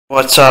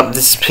What's up?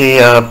 This is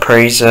PR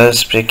Praiser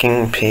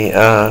speaking.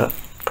 PR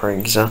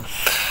Praiser.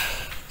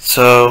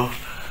 So,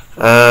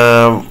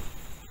 I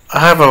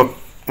have a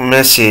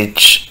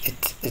message.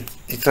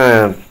 It's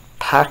gonna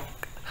pack.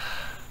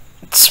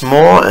 It's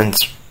small and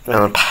it's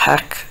gonna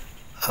pack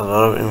a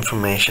lot of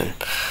information.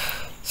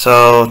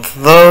 So, to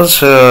those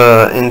who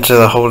are into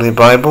the Holy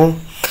Bible,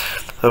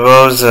 to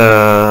those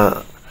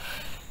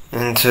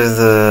into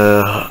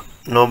the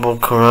Noble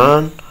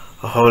Quran,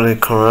 the Holy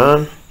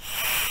Quran.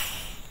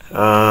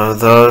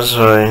 Those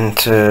who are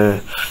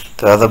into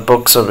the other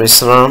books of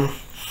Islam,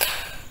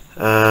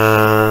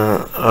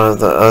 or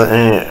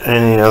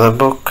any other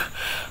book,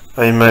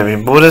 or you might be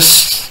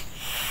Buddhist,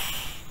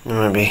 you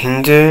might be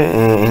Hindu,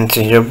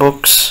 into your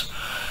books,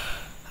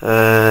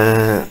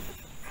 or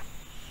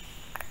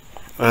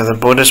the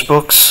Buddhist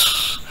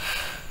books.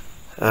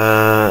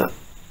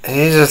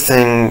 Here's a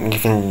thing you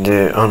can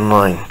do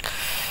online.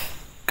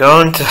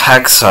 Go into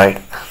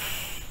Hacksite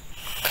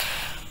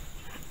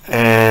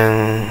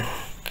and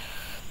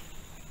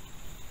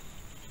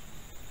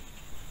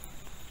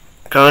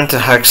go into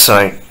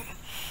Hacksite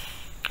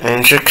and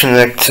you should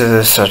connect to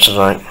the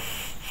satellite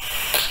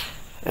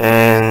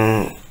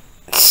and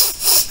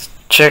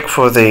check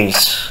for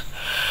these.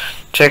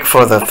 Check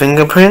for the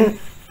fingerprint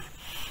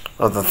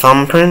or the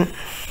thumbprint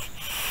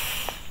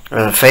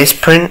or the face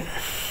print,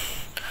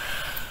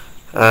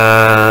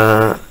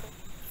 and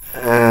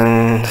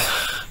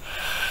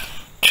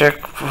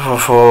check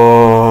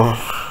for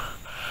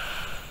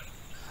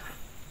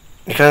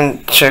you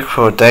can check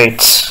for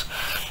dates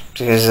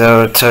because they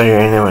will tell you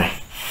anyway.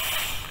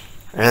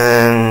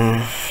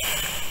 And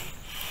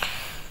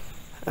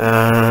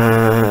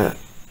then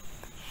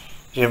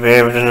you'll be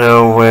able to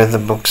know where the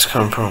books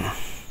come from.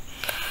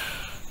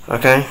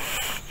 Okay?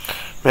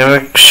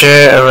 Remember,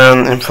 share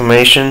around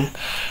information.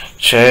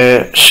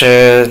 Share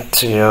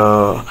to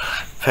your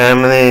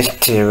families,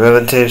 to your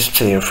relatives,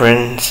 to your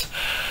friends,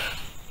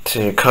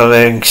 to your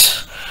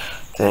colleagues,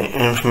 the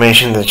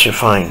information that you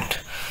find,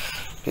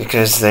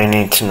 because they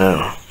need to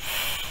know.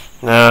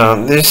 Now,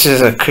 this is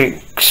a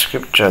quick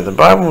scripture. The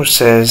Bible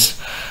says,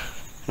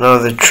 know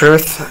the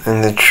truth,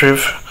 and the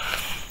truth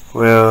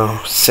will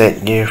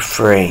set you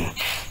free.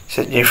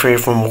 Set you free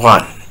from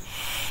what?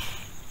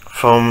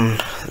 From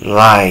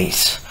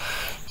lies.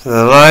 So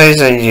the lies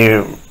that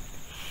you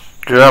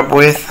grew up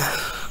with,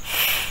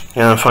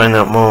 you're going to find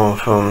out more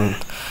from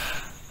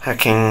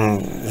hacking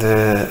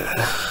the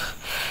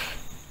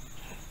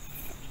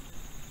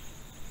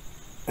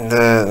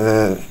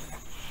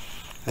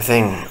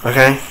thing,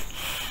 okay?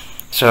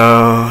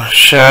 So,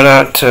 shout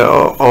out to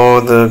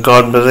all the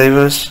God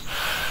believers.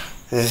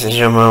 This is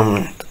your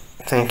moment.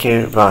 Thank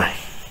you. Bye.